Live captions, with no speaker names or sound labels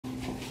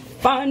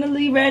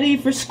Finally ready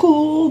for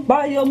school.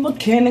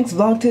 Biomechanics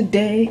vlog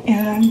today,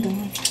 and I'm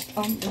done.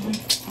 I'm done.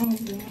 I'm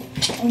done.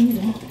 I'm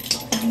done.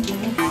 I'm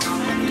done.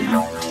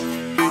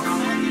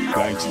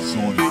 Jazzy's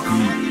on the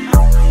beat.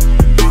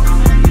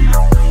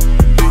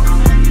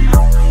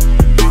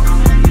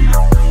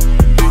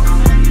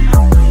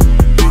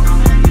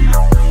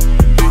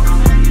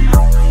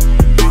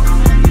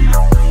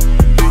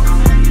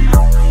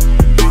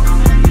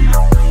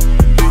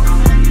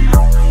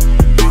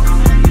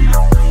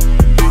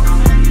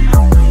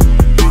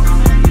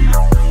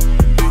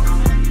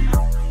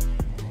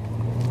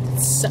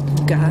 Sup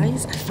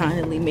guys, I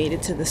finally made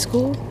it to the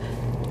school.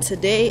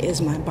 Today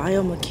is my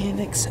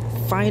biomechanics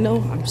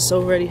final. I'm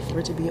so ready for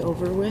it to be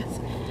over with.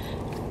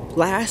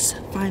 Last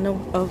final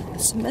of the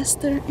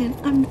semester and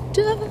I'm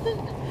done.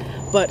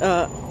 But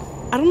I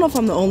don't know if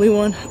I'm the only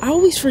one. I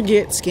always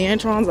forget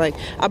Scantrons. Like,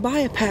 I buy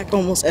a pack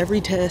almost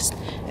every test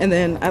and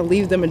then I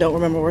leave them and don't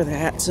remember where they're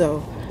at.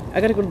 So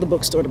I gotta go to the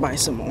bookstore to buy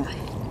some more.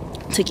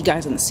 Take you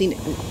guys on the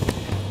scenic route.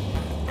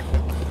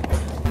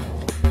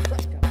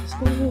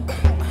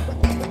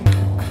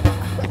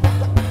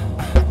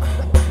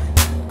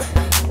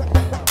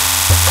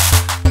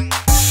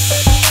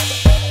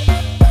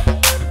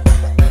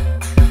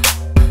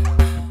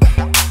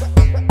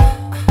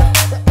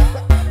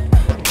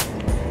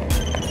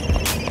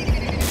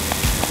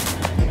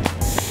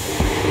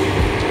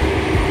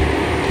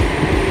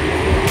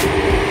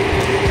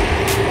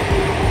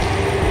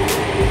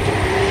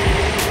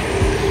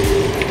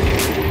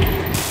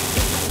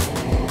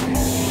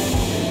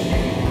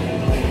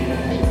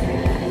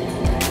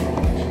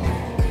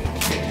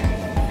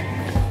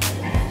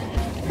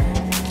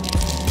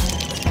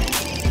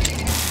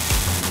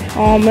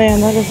 Oh man,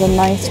 that is a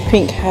nice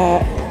pink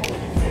hat.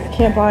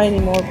 Can't buy any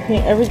more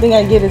pink. Everything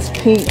I get is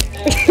pink.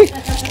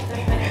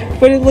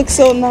 But it looks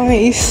so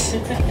nice.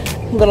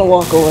 I'm gonna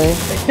walk away.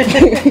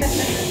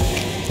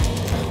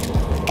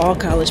 All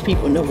college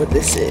people know what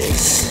this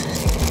is.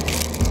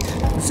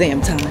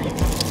 Exam time.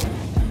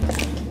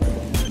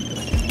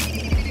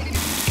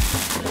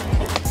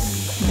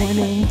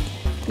 Morning.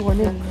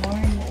 Morning.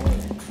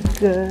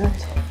 Good.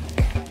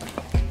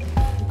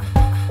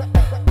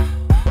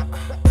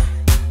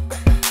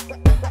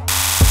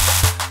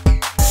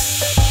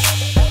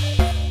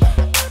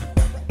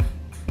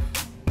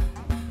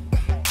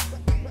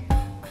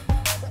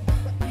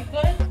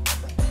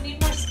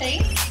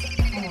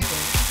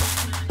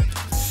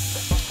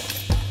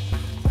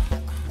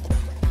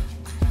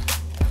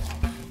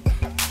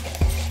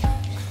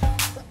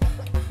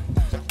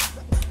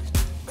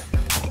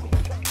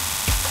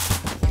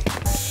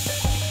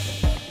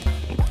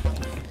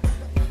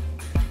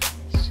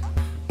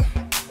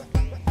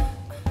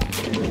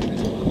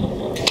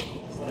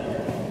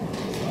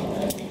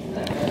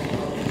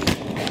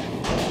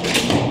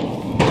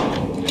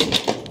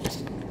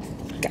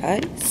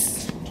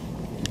 Guys,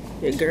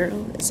 your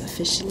girl is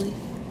officially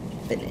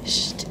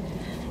finished.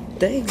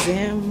 The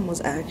exam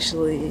was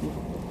actually,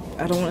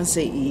 I don't want to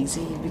say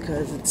easy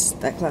because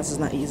that class is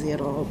not easy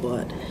at all,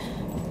 but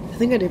I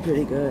think I did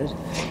pretty good.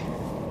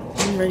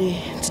 I'm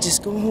ready to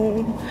just go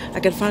home. I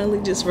can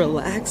finally just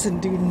relax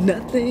and do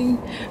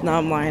nothing. No,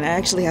 I'm lying. I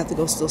actually have to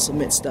go still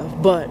submit stuff,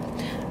 but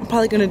I'm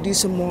probably going to do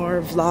some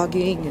more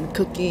vlogging and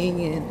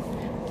cooking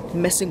and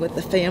messing with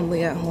the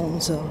family at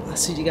home, so I'll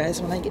see you guys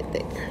when I get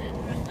there.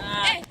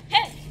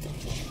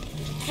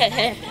 You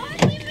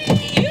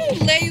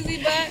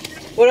lazy butt.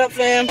 What up,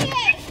 fam?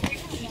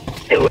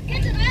 Oh,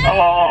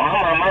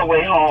 I'm on my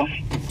way home.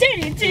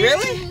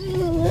 Really?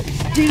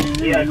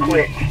 Yeah, I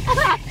quit.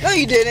 No,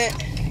 you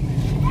didn't.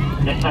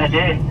 Yes, I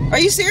did. Are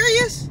you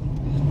serious?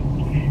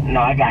 No,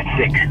 I got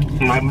sick.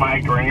 My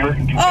migraine.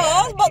 Oh,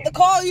 I was about to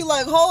call you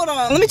like, hold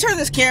on. Let me turn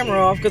this camera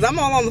off because I'm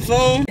all on the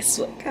phone. Guess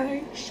what,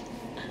 guys?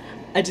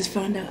 I just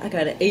found out I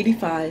got an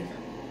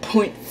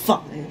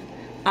 85.5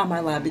 on my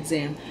lab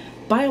exam.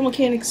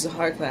 Biomechanics is a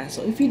hard class,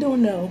 so if you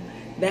don't know,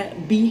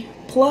 that B+,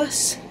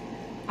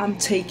 I'm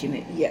taking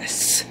it,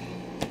 yes.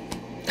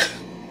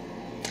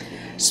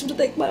 Just want to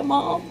thank my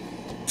mom,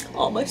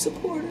 all my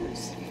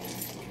supporters,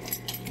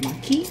 my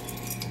key.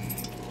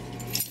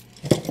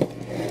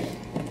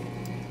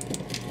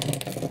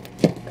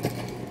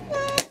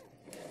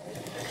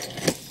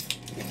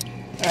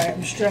 Alright,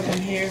 I'm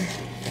struggling here.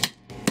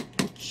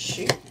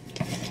 Shoot.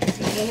 I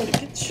don't know where to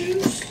get the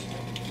shoes.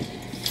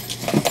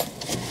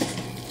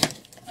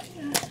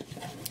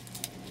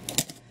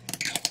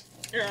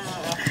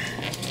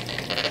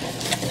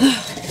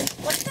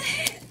 What the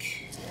heck?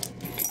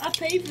 I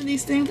paid for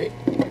these things. They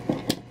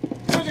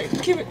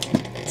give it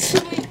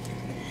to me.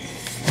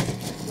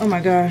 Oh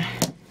my god.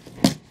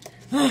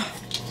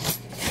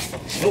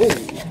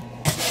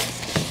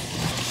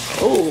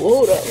 Oh,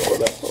 hold up.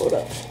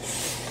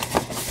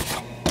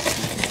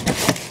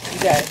 You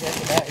guys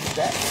recognize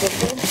that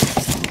something?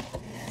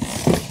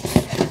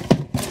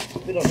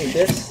 We don't need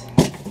this.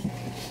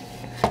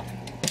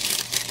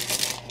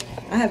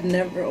 I have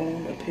never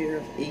owned a pair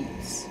of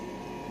 8s.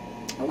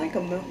 I like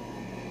them though.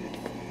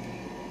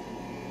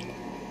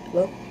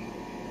 Hello?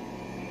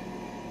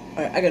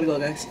 Alright, I gotta go,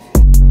 guys.